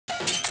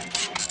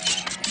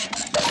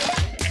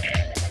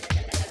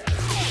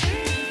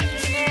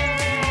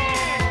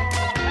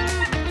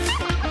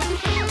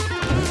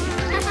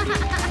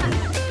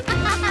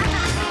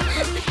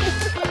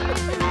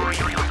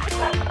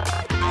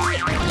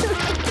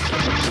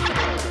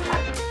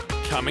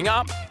Coming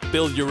up,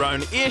 build your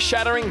own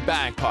ear-shattering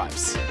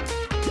bagpipes.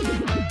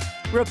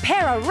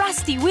 Repair a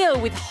rusty wheel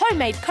with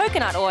homemade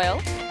coconut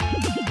oil.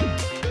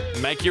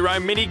 Make your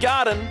own mini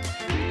garden.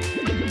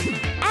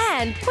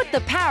 And put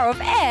the power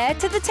of air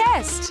to the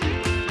test.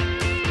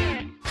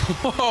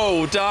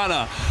 Whoa,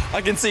 Dana, I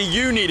can see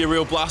you need a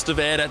real blast of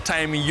air to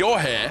tame your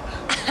hair.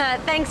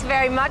 Thanks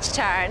very much,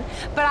 Taryn.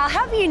 But I'll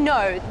have you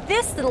know,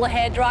 this little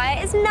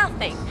hairdryer is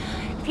nothing.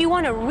 If you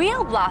want a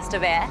real blast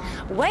of air,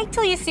 wait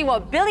till you see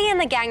what Billy and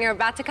the gang are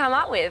about to come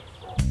up with.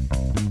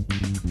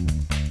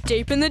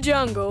 Deep in the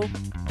jungle,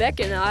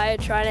 Beck and I are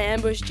trying to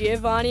ambush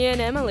Giovanni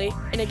and Emily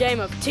in a game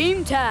of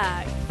team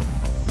tag.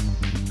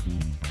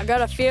 I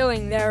got a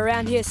feeling they're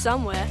around here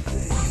somewhere.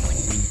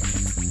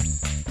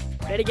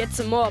 Better get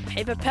some more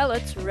paper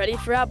pellets ready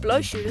for our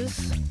blow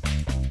shooters.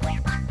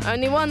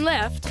 Only one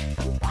left.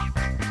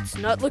 It's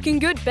not looking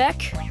good,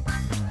 Beck.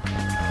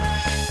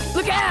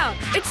 Look out!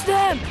 It's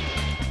them!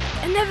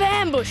 And they've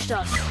ambushed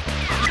us.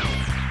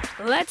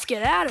 Let's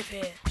get out of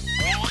here.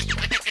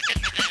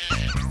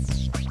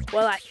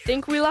 Well, I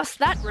think we lost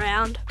that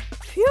round.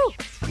 Phew!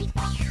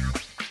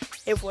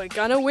 If we're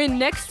gonna win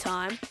next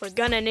time, we're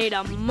gonna need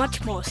a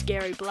much more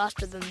scary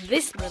blaster than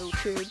this little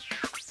tube.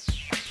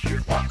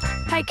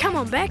 Hey, come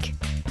on, Beck.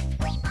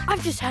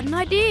 I've just had an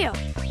idea.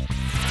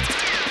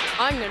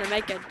 I'm gonna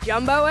make a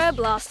jumbo air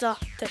blaster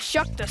to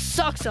shock the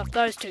socks off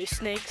those two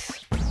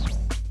sneaks.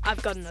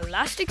 I've got an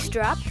elastic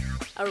strap,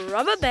 a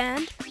rubber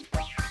band,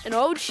 an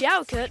old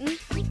shower curtain,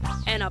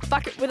 and a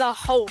bucket with a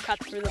hole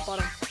cut through the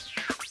bottom.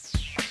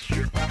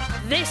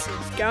 This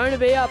is going to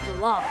be a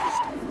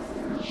blast.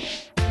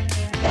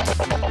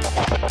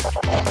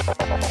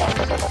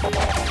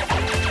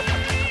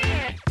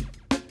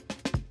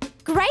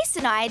 Grace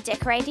and I are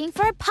decorating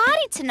for a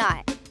party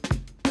tonight.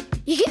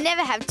 You can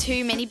never have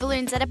too many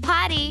balloons at a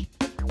party.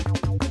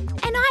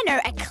 And I know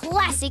a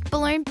classic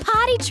balloon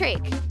party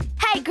trick.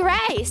 Hey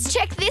Grace,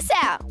 check this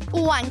out.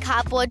 One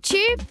cardboard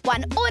tube,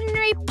 one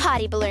ordinary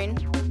party balloon.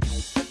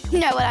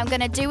 Know what I'm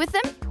going to do with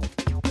them?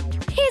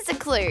 Here's a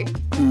clue.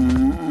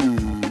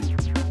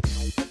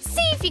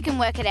 See if you can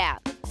work it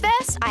out.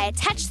 First, I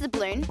attach the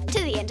balloon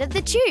to the end of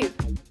the tube.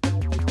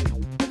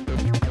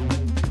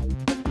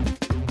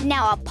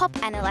 Now I'll pop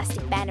an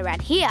elastic band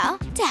around here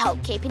to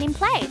help keep it in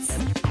place.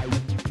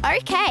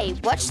 Okay,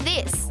 watch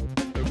this.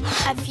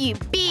 A few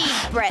big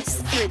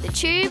breaths through the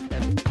tube.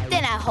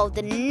 Then I hold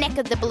the neck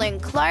of the balloon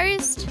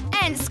closed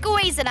and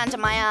squeeze it under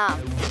my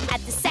arm. At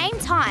the same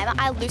time,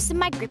 I loosen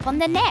my grip on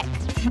the neck.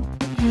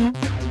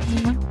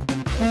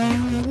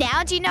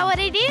 Now do you know what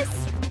it is?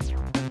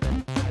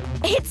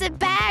 It's a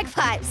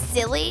bagpipe,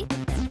 silly.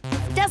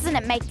 Doesn't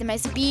it make the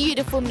most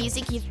beautiful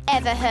music you've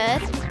ever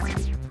heard?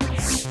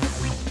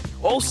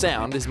 All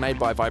sound is made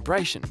by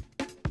vibration.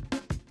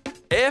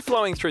 Air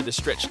flowing through the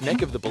stretched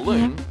neck of the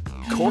balloon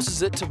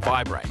causes it to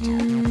vibrate.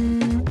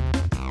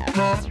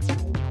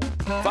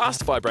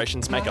 Fast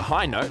vibrations make a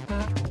high note.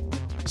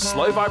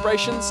 Slow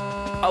vibrations,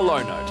 a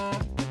low note.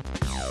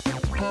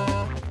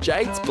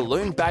 Jade's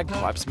balloon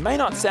bagpipes may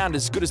not sound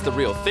as good as the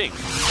real thing,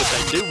 but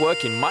they do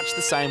work in much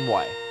the same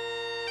way.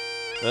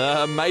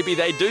 Maybe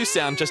they do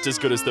sound just as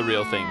good as the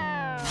real thing.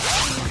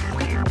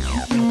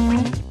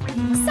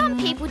 Some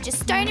people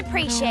just don't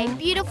appreciate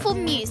beautiful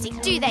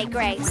music, do they,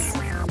 Grace?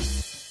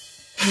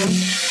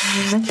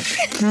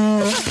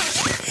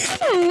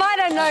 I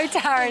don't know,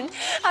 Taryn.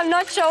 I'm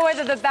not sure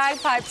whether the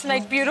bagpipes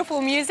make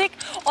beautiful music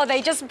or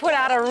they just put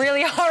out a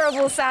really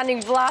horrible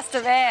sounding blast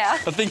of air.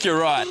 I think you're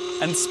right.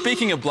 And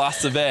speaking of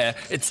blasts of air,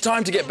 it's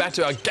time to get back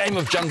to our game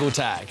of jungle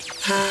tag.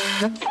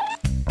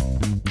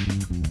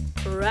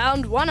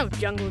 Round 1 of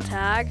Jungle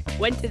Tag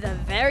went to the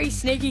very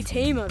sneaky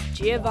team of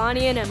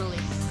Giovanni and Emily.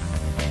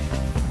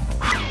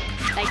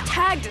 They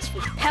tagged us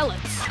with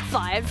pellets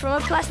fired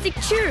from a plastic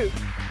tube.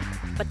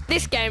 But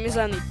this game is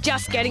only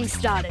just getting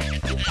started.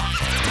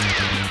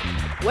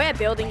 We're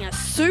building a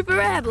super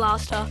air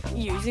blaster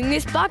using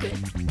this bucket.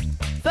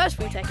 First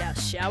we take our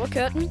shower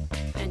curtain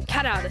and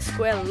cut out a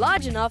square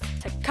large enough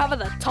to cover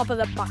the top of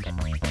the bucket.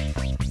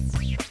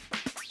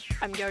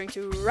 I'm going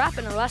to wrap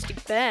an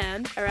elastic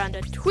band around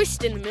a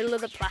twist in the middle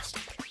of the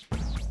plastic.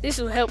 This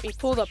will help me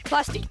pull the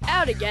plastic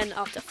out again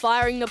after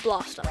firing the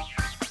blaster.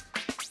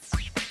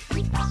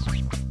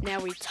 Now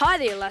we tie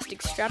the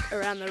elastic strap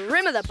around the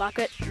rim of the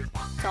bucket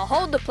to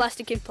hold the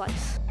plastic in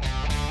place.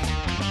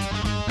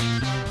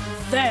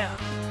 There!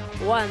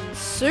 One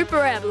super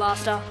air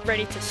blaster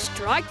ready to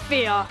strike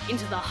fear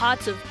into the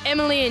hearts of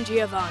Emily and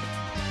Giovanni.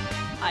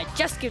 I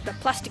just give the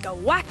plastic a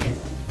whack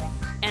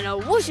and a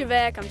whoosh of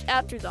air comes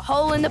out through the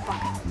hole in the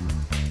bucket.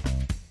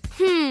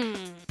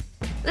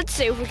 Let's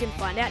see if we can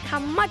find out how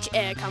much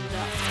air comes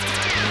out.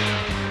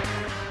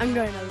 I'm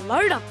going to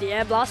load up the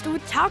air blaster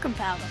with talcum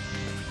powder.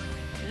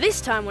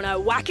 This time when I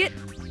whack it,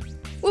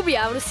 we'll be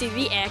able to see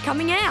the air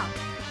coming out.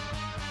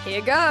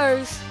 Here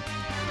goes.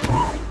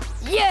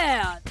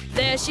 Yeah,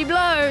 there she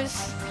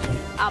blows.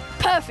 A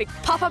perfect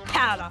pop of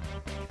powder.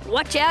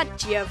 Watch out,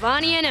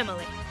 Giovanni and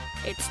Emily.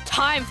 It's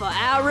time for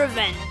our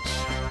revenge.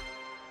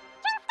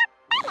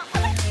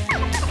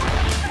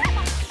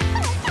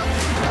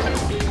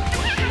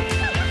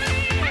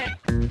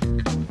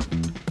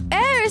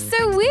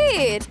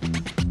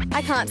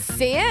 can't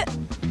see it.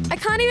 I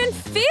can't even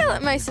feel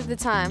it most of the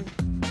time.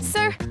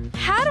 So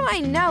how do I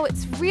know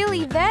it's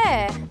really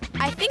there?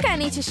 I think I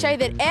need to show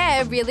that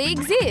air really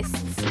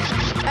exists.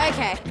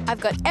 Okay, I've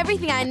got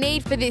everything I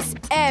need for this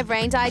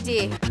air-brained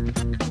idea.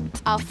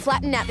 I'll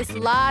flatten out this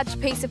large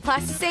piece of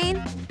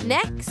plasticine.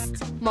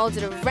 Next, mould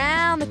it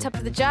around the top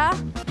of the jar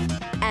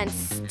and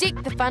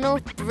stick the funnel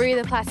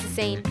through the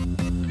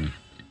plasticine.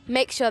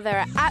 Make sure there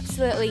are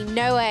absolutely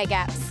no air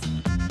gaps.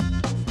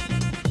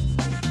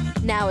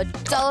 Now a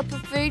dollop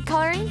of food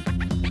colouring.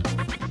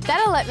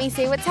 That'll let me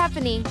see what's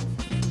happening.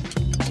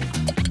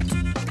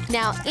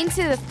 Now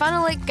into the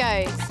funnel it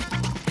goes.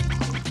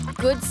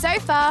 Good so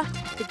far.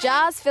 The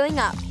jar's filling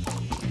up.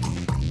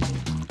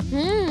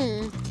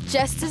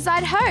 Just as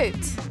I'd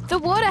hoped. The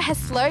water has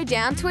slowed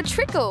down to a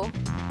trickle.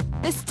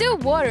 There's still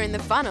water in the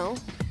funnel.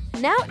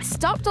 Now it's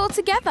stopped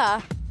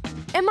altogether.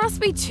 It must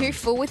be too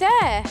full with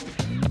air.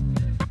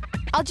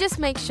 I'll just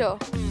make sure.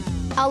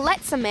 I'll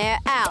let some air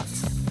out.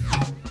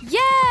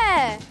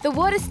 Yeah! The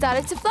water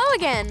started to flow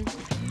again.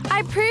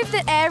 I proved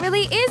that air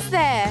really is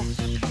there.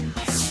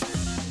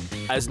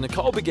 As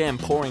Nicole began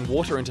pouring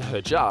water into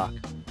her jar,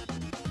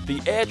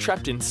 the air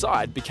trapped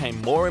inside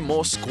became more and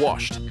more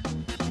squashed.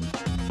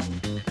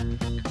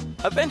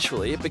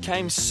 Eventually, it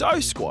became so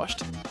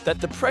squashed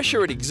that the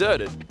pressure it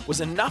exerted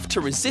was enough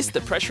to resist the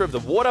pressure of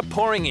the water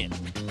pouring in.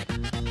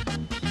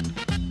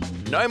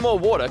 No more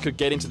water could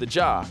get into the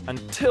jar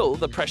until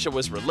the pressure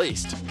was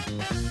released.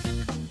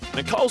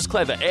 Nicole's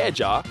clever air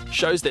jar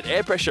shows that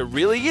air pressure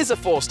really is a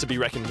force to be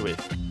reckoned with.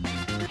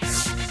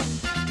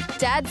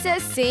 Dad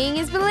says seeing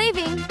is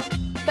believing.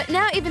 But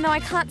now, even though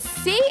I can't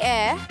see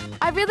air,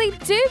 I really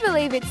do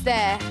believe it's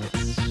there.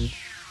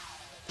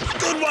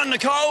 Good one,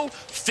 Nicole.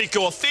 Thick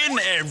or thin,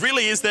 air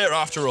really is there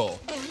after all.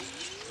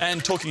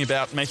 And talking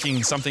about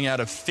making something out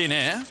of thin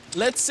air,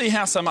 let's see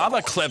how some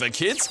other clever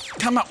kids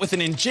come up with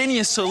an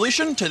ingenious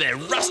solution to their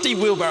rusty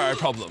wheelbarrow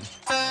problem.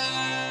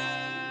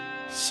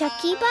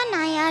 Shakib and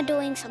I are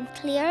doing some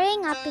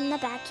clearing up in the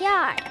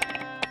backyard.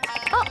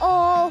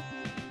 Uh-oh!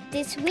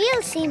 This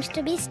wheel seems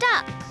to be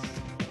stuck.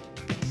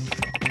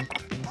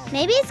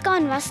 Maybe it's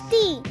gone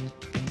rusty.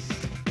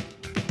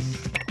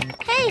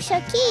 Hey,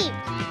 Shakib!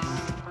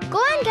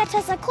 Go and get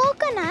us a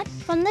coconut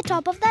from the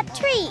top of that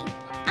tree.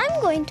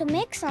 I'm going to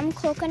make some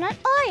coconut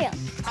oil.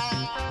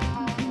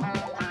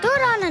 Throw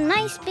it on a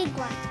nice big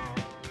one.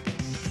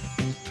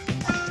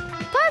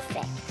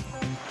 Perfect.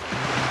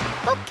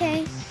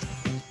 Okay.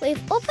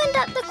 We've opened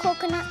up the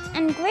coconut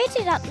and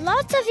grated up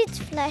lots of its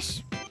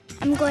flesh.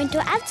 I'm going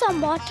to add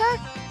some water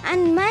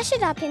and mash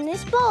it up in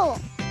this bowl.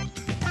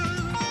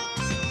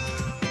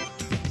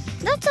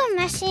 Lots of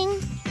mashing.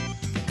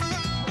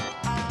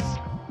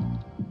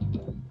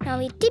 Now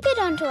we dip it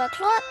onto a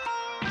cloth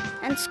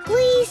and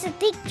squeeze the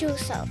thick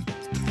juice out.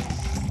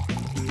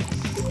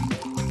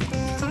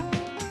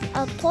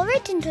 I'll pour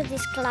it into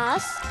this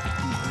glass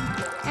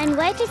and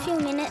wait a few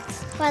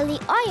minutes while the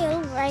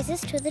oil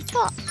rises to the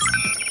top.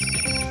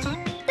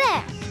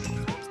 There!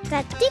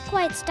 That thick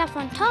white stuff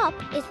on top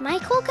is my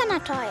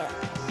coconut oil.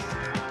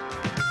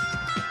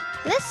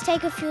 Let's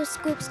take a few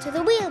scoops to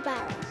the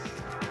wheelbarrow.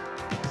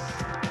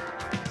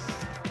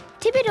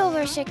 Tip it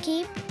over,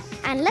 Shakib,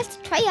 and let's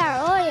try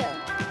our oil.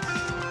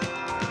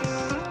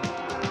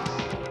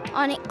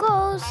 On it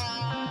goes.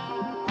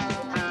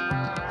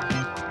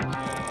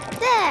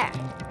 There!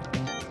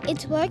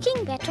 It's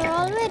working better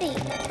already.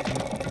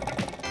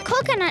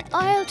 Coconut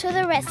oil to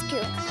the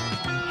rescue.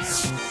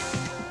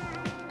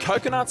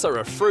 Coconuts are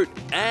a fruit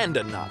and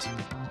a nut.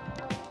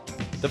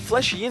 The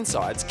fleshy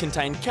insides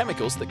contain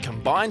chemicals that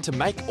combine to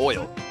make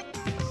oil.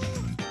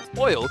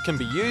 Oil can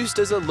be used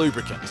as a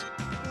lubricant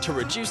to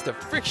reduce the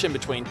friction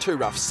between two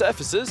rough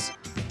surfaces,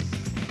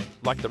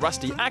 like the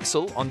rusty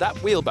axle on that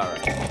wheelbarrow.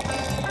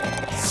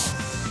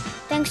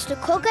 Thanks to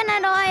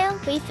coconut oil,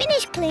 we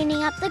finished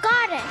cleaning up the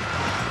garden.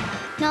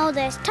 Now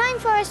there's time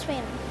for a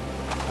swim.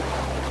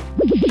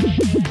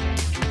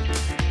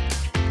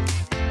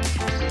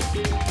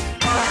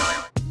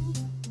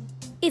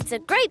 It's a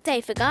great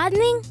day for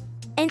gardening,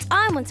 and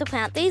I want to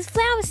plant these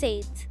flower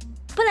seeds,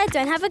 but I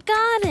don't have a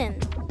garden.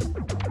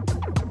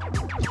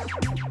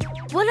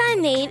 What I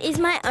need is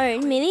my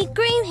own mini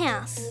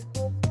greenhouse.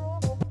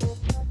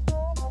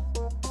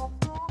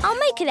 I'll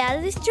make it out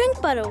of this drink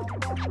bottle.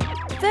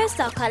 First,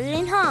 I'll cut it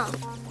in half.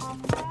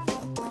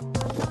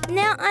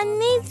 Now I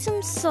need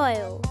some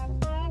soil.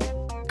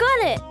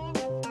 Got it!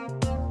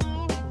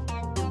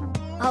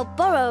 I'll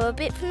borrow a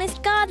bit from this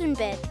garden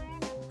bed.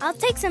 I'll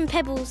take some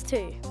pebbles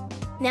too.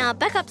 Now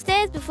back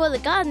upstairs before the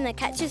gardener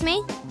catches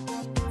me.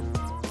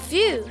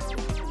 Phew!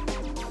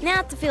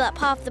 Now to fill up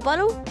half the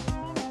bottle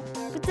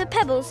with the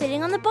pebbles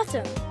sitting on the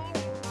bottom.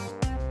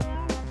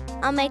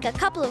 I'll make a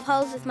couple of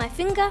holes with my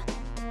finger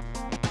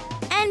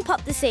and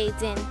pop the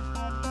seeds in.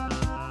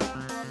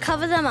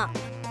 Cover them up.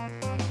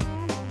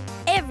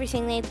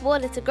 Everything needs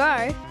water to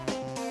grow.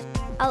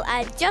 I'll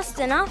add just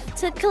enough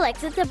to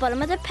collect at the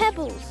bottom of the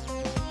pebbles.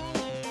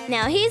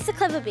 Now here's the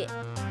clever bit.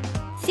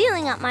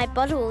 Sealing up my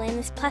bottle in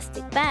this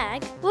plastic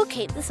bag will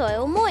keep the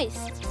soil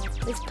moist,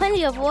 with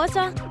plenty of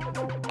water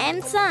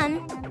and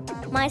sun,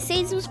 my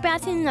seeds will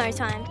sprout in no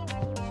time.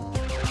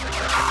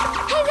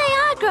 Hey, they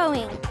are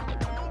growing!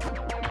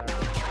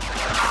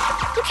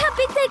 Look how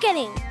big they're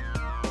getting!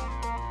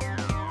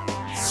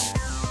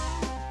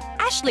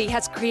 Ashley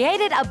has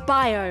created a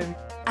biome,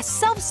 a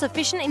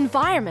self-sufficient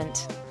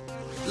environment.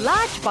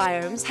 Large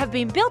biomes have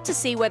been built to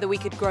see whether we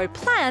could grow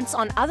plants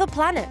on other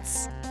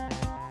planets.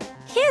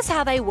 Here's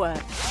how they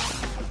work.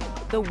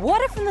 The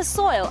water from the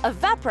soil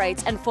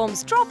evaporates and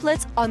forms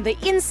droplets on the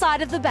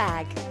inside of the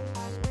bag.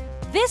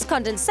 This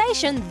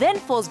condensation then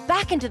falls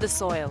back into the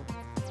soil.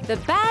 The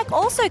bag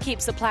also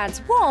keeps the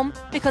plants warm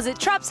because it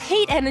traps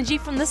heat energy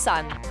from the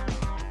sun.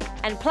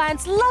 And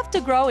plants love to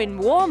grow in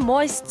warm,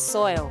 moist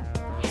soil.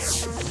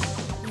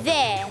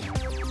 There,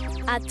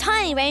 a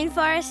tiny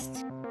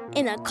rainforest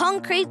in a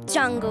concrete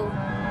jungle.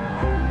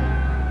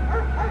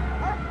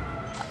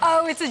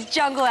 Oh, it's a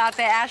jungle out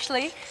there,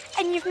 Ashley.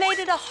 And you've made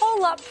it a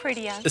whole lot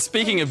prettier.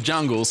 Speaking of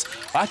jungles,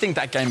 I think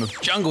that game of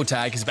jungle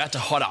tag is about to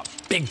hot up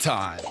big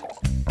time.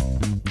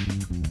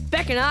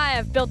 Beck and I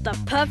have built the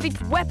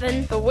perfect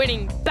weapon for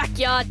winning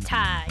backyard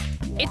tag.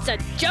 It's a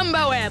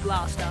jumbo air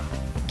blaster,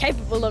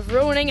 capable of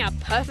ruining a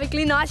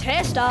perfectly nice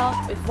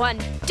hairstyle with one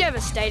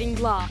devastating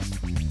blast.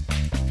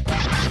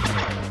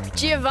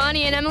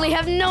 Giovanni and Emily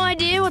have no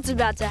idea what's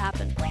about to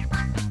happen.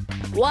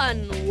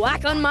 One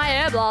whack on my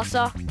air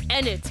blaster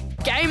and it's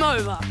game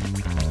over.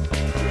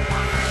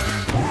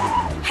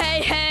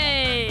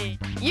 Hey,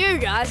 you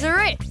guys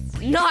are it.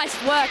 Nice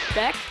work,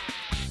 Beck.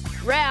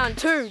 Round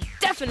 2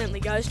 definitely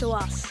goes to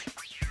us.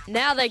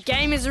 Now the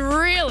game is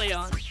really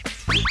on.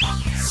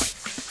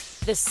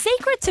 The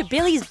secret to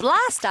Billy's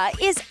blaster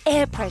is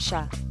air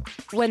pressure.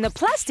 When the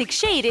plastic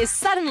sheet is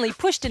suddenly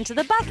pushed into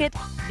the bucket,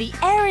 the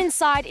air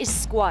inside is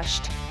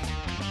squashed.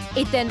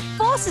 It then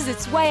forces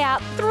its way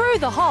out through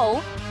the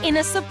hole in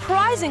a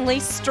surprisingly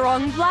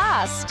strong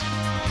blast.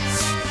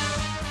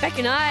 Beck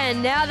and I are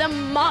now the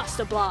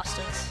master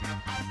blasters.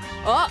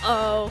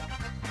 Uh-oh.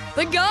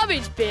 The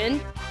garbage bin?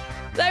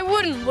 They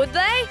wouldn't, would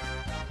they?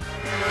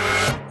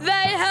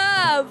 They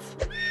have!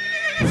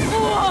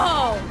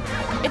 Whoa!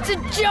 It's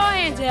a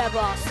giant air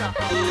blaster.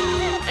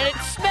 And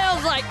it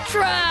smells like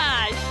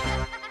trash.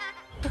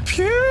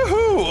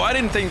 Phew! I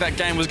didn't think that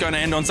game was going to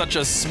end on such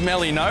a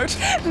smelly note.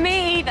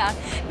 Me either.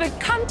 But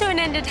come to an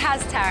end it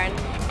has, Taryn.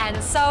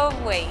 And so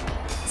have we.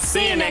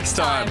 See you next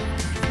time.